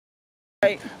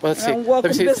night. Well, let's see. Welcome Let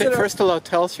me see. visitor. First of all,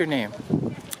 tell us your name.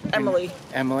 Emily.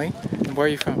 Emily. And where are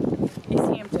you from? East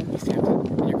Hampton. East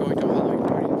Hampton. And you're going to a Halloween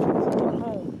party? Going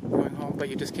home. Going home, but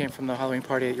you just came from the Halloween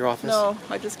party at your office? No,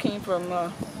 I just came from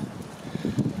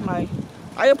my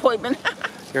eye appointment.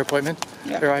 Your appointment?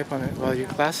 Yeah. Your eye appointment. Well, your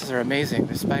glasses are amazing.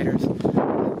 They're spiders.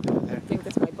 I think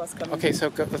that's my bus coming. Okay,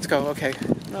 so let's go. Okay.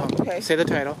 No, okay. Say the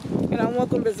title. And I'm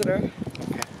welcome visitor.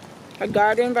 Okay. A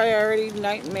garden variety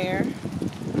nightmare.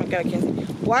 Oh my God, I can't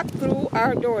see. Walked through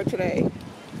our door today,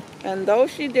 and though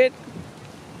she did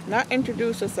not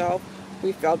introduce herself,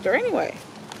 we felt her anyway.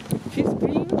 She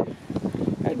screamed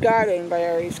a garden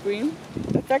variety scream,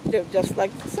 effective just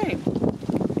like the same.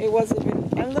 It was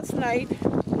an endless night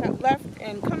that left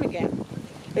and come again.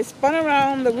 It spun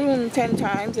around the room 10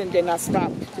 times and did not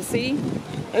stop to see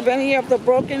if any of the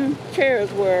broken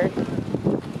chairs were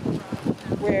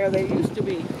where they used to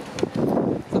be.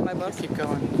 So my bus. Keep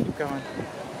going. Keep going.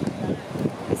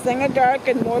 It sang a dark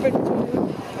and morbid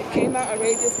tune. It came out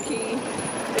outrageous key.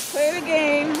 It played a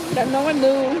game that no one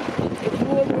knew. It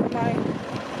ruled with my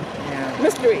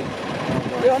mystery.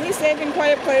 The only safe and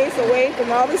quiet place away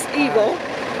from all this evil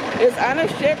is on a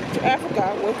ship to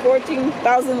Africa with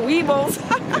 14,000 weevils.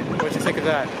 What'd you think of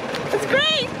that? It's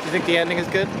great! Do you think the ending is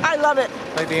good? I love it.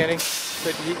 Like the ending?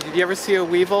 But did you ever see a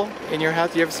weevil in your house?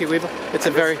 Did you ever see a weevil? It's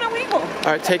a very... It's a weevil. All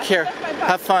right, take care.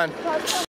 Have fun.